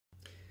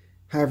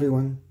Hi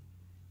everyone,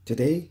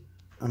 today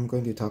I'm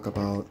going to talk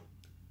about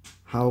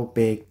how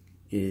big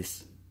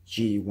is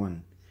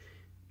G1,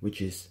 which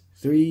is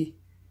 3,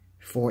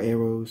 4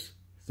 arrows,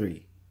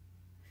 3.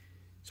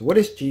 So what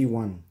is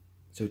G1?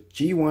 So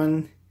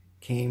G1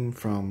 came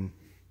from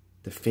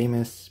the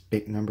famous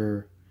big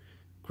number,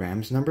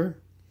 Graham's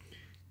number.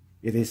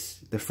 It is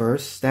the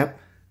first step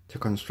to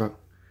construct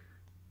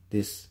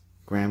this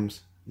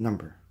Graham's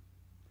number.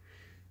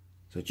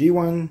 So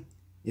G1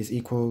 is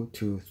equal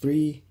to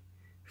 3,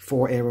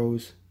 4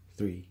 arrows,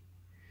 3.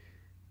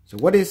 So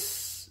what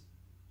is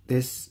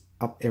this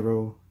up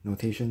arrow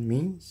notation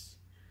means?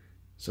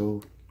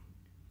 So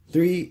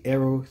 3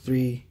 arrow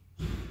 3,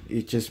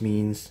 it just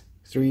means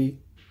 3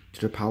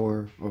 to the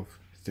power of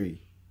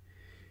 3,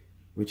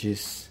 which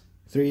is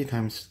 3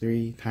 times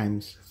 3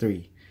 times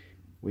 3,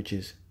 which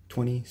is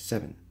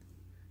 27.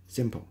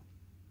 Simple.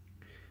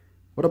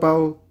 What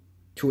about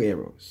 2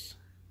 arrows?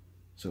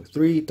 So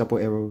 3 double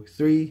arrow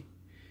 3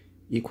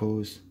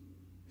 equals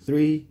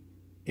 3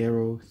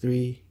 arrow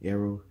 3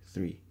 arrow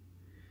 3.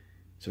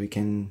 So you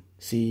can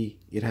see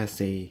it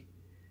has a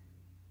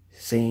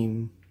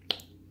same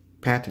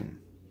pattern.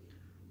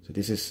 So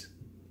this is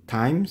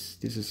times,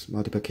 this is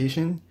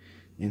multiplication,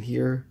 and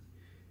here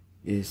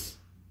is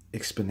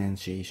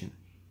exponentiation.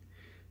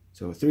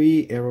 So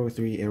 3 arrow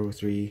 3 arrow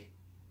 3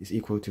 is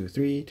equal to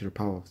 3 to the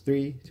power of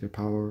 3 to the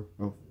power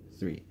of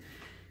 3,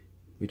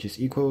 which is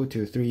equal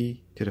to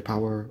 3 to the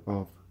power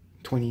of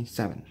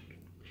 27.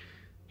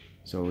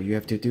 So you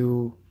have to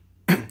do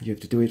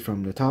it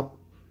from the top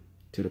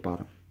to the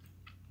bottom.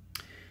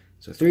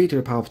 So 3 to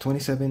the power of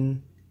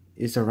 27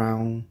 is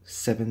around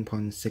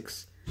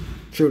 7.6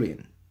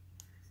 trillion,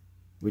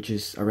 which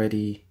is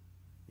already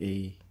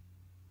a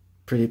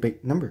pretty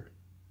big number.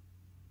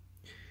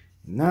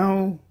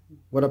 Now,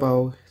 what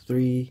about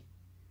 3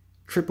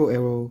 triple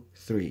arrow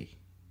 3?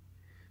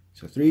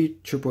 So 3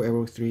 triple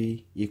arrow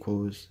 3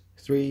 equals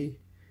 3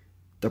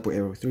 double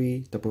arrow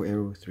 3 double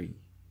arrow 3.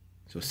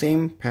 So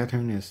same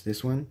pattern as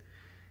this one.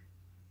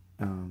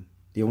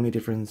 The only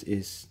difference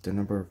is the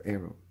number of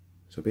arrows.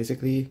 So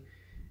basically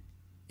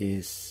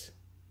is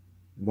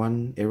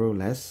 1 arrow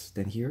less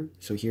than here.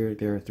 So here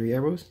there are 3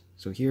 arrows.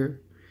 So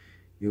here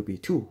it will be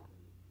 2.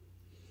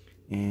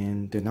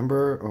 And the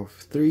number of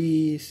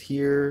 3's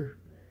here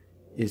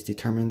is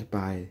determined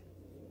by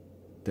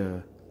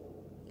the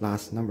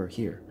last number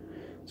here.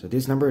 So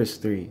this number is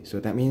 3. So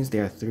that means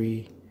there are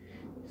 3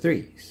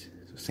 3's.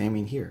 So same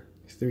in here.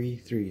 3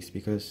 3's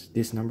because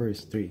this number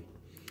is 3.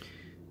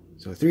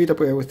 So 3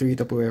 double arrow 3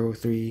 double arrow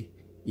 3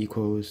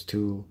 equals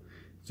to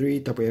 3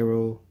 double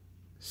arrow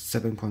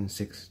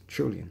 7.6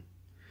 trillion,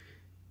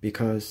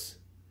 because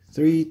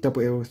 3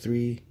 double arrow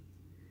 3,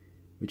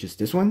 which is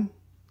this one,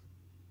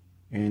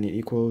 and it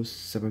equals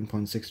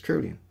 7.6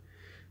 trillion.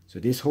 So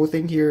this whole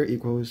thing here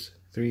equals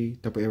 3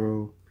 double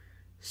arrow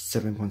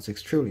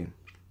 7.6 trillion.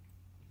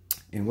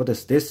 And what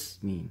does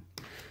this mean?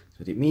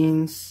 So it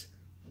means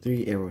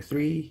 3 arrow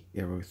 3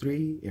 arrow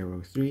 3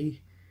 arrow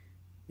 3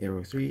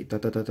 arrow 3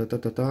 dot dot dot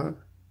dot dot dot,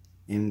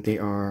 and they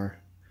are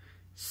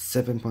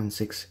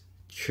 7.6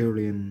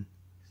 trillion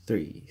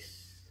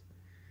 3's,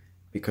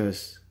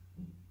 because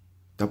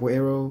double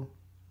arrow,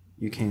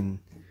 you can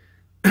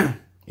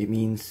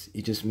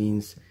it just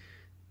means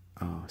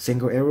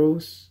single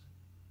arrows,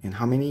 and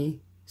how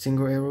many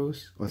single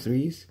arrows or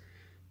 3's,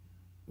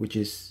 which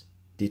is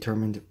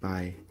determined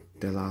by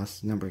the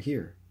last number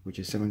here, which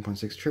is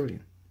 7.6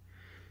 trillion.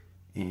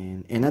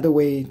 And another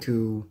way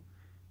to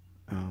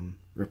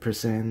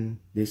represent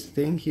this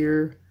thing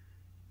here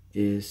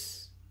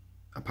is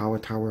a power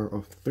tower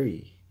of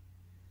 3.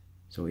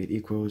 So it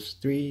equals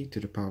 3 to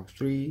the power of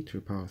 3 to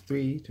the power of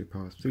 3 to the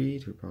power of 3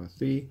 to the power of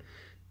 3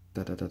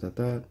 dot dot dot dot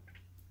dot,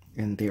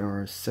 and they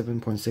are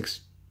 7.6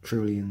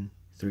 trillion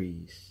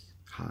 3's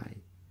high.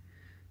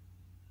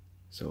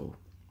 So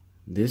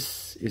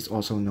this is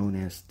also known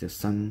as the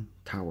Sun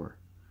Tower.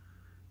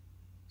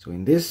 So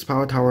in this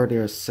power tower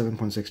there are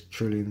 7.6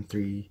 trillion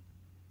 3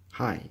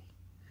 high.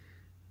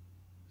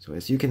 So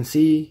as you can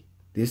see,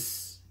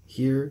 this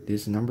here,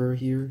 this number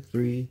here,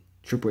 3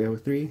 triple L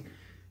 3,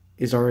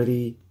 is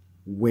already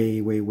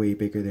way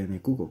bigger than a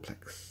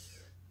Googleplex,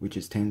 which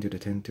is 10 to the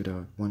 10 to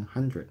the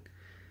 100.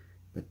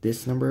 But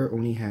this number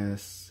only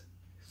has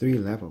 3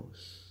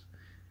 levels.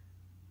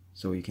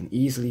 So you can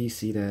easily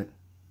see that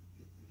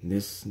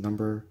this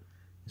number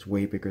is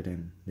way bigger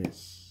than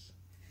this.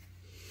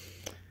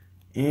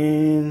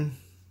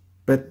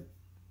 But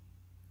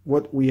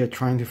what we are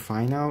trying to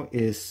find out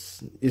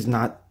is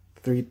not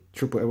 3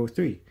 triple arrow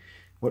 3.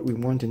 What we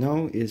want to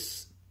know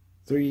is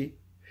 3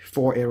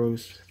 4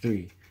 arrows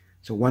 3.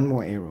 So 1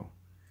 more arrow.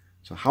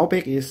 So how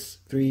big is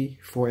 3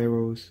 4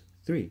 arrows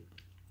 3?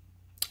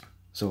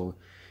 So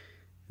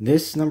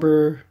this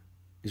number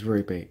is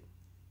very big.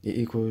 It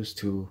equals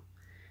to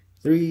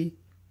 3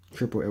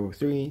 triple arrow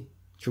 3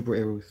 triple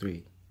arrow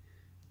 3.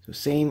 So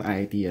same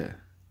idea,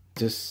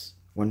 just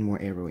 1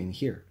 more arrow in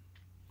here.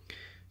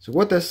 So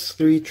what does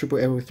 3 triple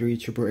arrow 3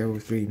 triple arrow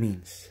 3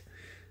 means?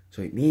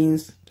 So it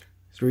means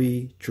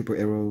 3 triple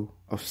arrow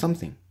of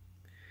something.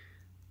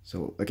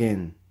 So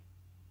again,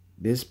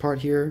 this part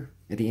here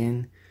at the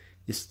end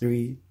is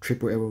 3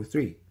 triple arrow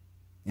 3,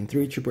 and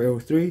 3 triple arrow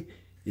 3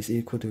 is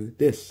equal to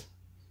this.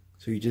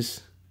 So you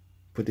just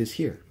put this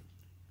here.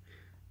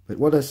 But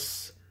what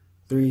does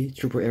 3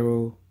 triple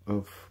arrow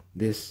of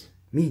this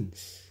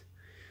means?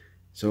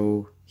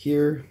 So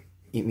here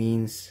it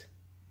means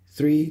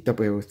 3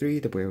 double arrow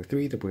 3 double arrow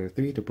 3 double arrow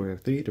 3 double arrow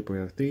 3 double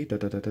arrow 3 da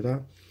da da da da.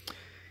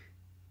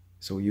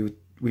 So you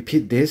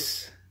repeat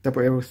this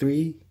double arrow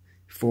 3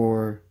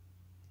 for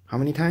how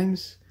many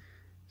times?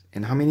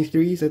 And how many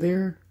 3s are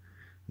there?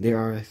 There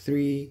are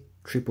 3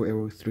 triple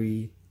arrow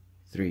 3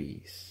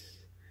 3s.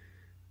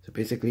 So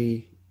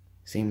basically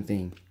same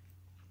thing.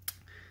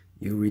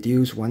 You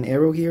reduce 1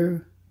 arrow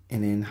here,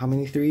 and then how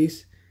many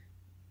 3s?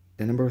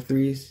 The number of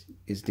 3s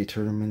is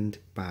determined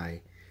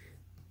by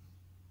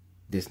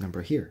this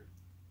number here.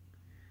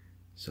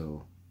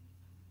 So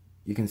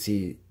you can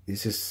see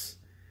this is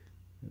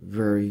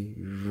very,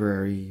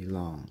 very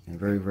long and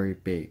very, very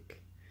big.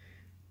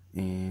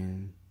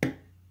 And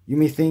you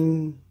may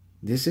think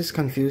this is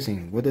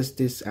confusing. What does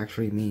this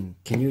actually mean?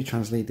 Can you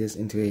translate this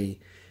into a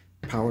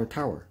power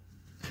tower?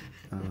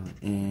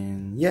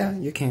 And yeah,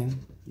 you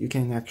can. You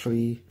can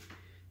actually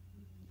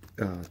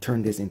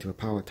turn this into a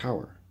power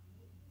tower.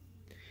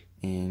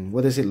 And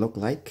what does it look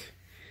like?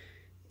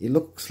 It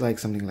looks like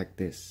something like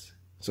this.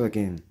 So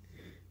again,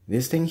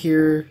 this thing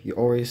here, you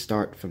always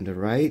start from the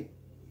right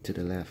to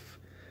the left.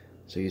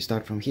 So you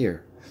start from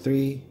here,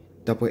 3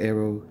 double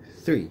arrow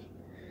 3.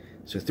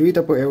 So 3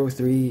 double arrow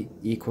 3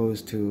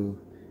 equals to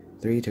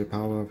 3 to the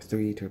power of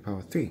 3 to the power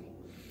of 3.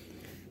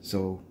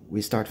 So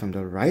we start from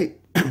the right.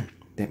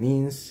 That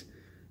means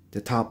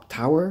the top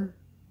tower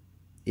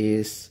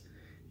is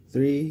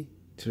 3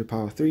 to the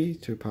power of 3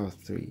 to the power of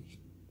 3,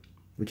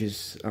 which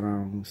is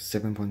around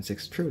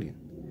 7.6 trillion.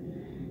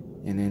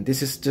 And then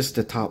this is just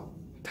the top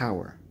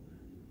tower.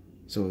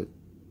 So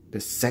the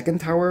second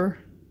tower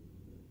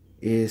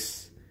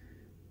is,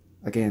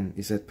 again,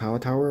 is a power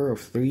tower of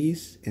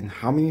 3s. And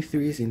how many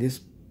 3s in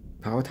this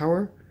power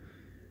tower?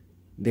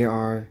 There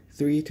are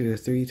 3 to the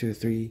 3 to the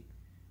 3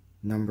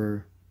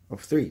 number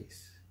of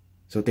 3s.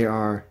 So there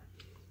are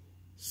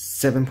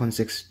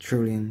 7.6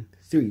 trillion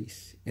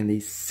 3s in the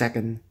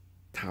second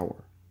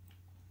tower.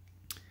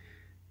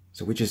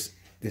 So which is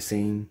the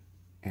same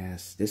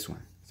as this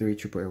one, 3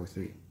 triple arrow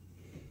 3.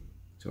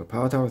 So a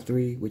power tower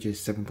 3, which is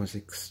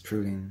 7.6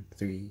 trillion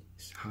 3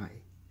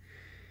 high.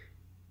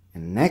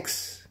 And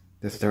next,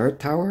 the third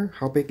tower.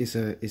 How big is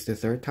the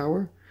third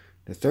tower?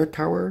 The third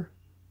tower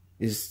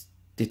is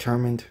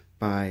determined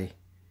by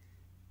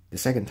the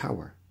second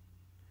tower.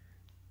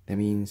 That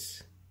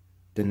means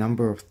the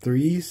number of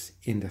 3s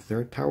in the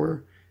third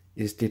tower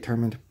is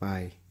determined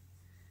by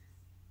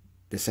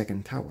the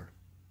second tower.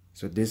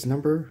 So this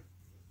number,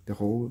 the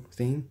whole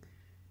thing,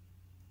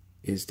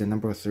 is the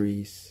number of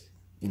 3s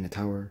in the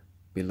tower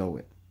below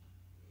it.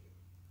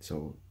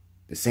 So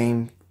the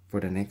same for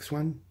the next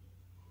one.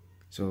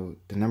 So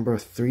the number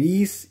of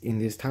 3s in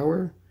this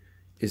tower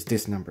is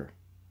this number.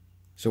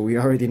 So we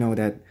already know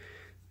that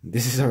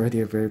this is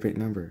already a very big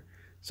number.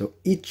 So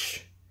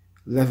each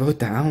level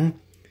down,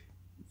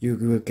 you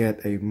will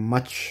get a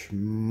much,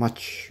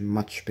 much,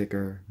 much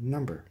bigger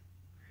number.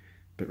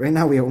 But right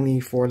now we're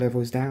only 4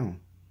 levels down.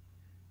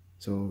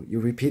 So you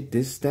repeat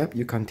this step,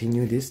 you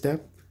continue this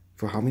step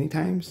for how many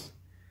times?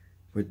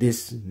 For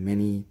this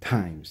many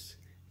times.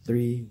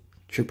 3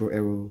 triple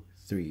arrow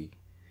 3.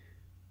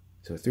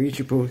 So 3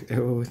 triple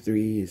arrow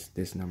 3 is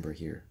this number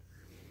here.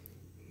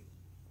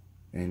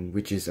 And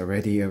which is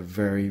already a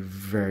very,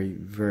 very,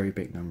 very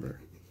big number.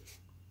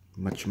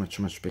 Much, much,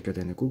 much bigger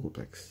than the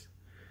Googleplex.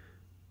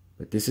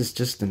 But this is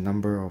just the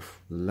number of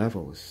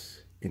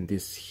levels in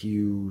this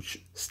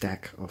huge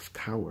stack of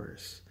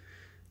towers.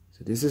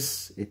 So this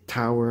is a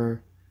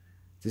tower.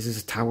 This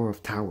is a tower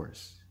of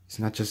towers. It's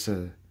not just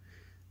a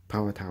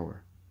power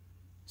tower.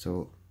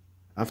 So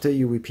after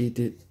you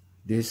repeated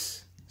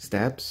these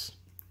steps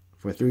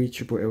for 3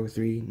 triple arrow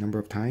 3 number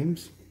of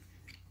times,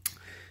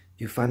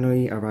 you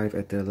finally arrive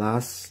at the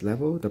last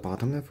level, the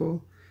bottom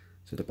level.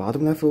 So the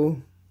bottom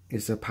level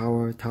is a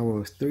power tower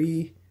of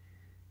 3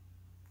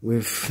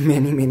 with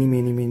many, many,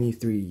 many, many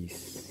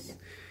 3s,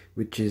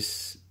 which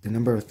is the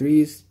number of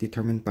 3s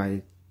determined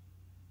by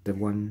the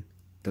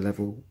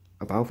level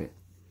above it.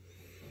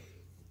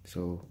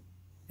 So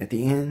at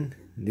the end,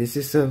 this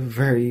is a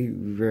very,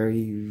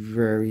 very,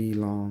 very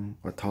long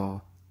or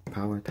tall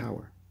power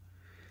tower.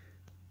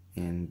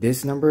 And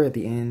this number at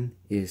the end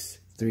is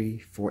 3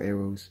 4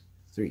 arrows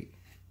 3.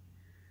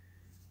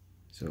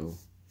 So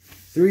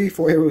 3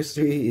 4 arrows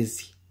 3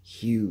 is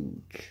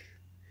huge.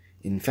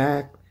 In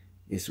fact,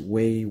 it's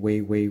way,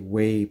 way, way,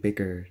 way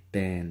bigger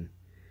than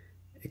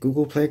a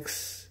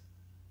Googleplex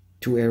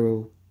 2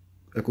 arrow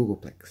a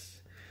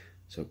Googleplex.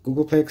 So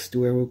Googleplex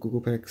 2 arrow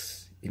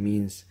Googleplex, it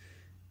means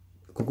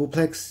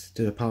Googleplex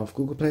to the power of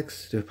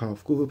Googleplex to the power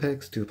of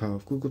Googleplex to the power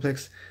of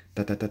Googleplex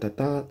dot dot dot dot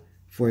dot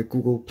for a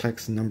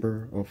Googleplex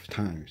number of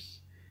times.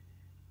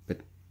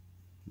 But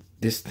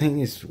this thing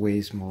is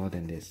way smaller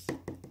than this.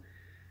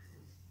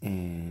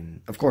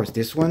 And of course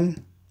this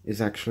one is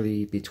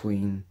actually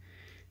between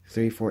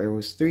 3 4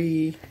 arrows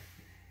 3,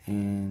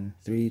 and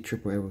 3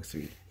 triple arrow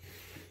 3.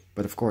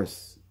 But of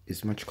course,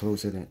 it's much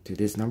closer to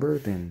this number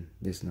than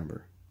this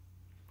number.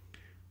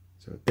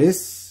 So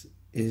this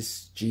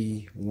is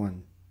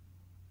G1.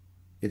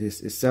 It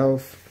is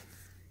itself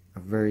a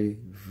very,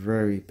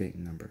 very big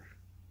number.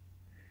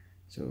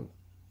 So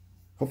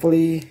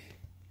hopefully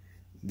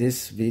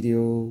this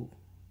video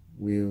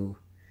will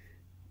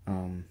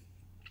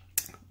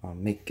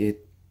make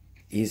it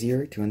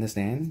easier to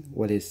understand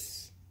what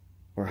is,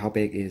 or how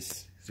big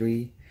is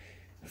 3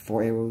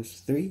 4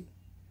 arrows 3.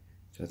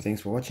 So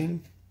thanks for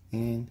watching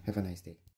and have a nice day.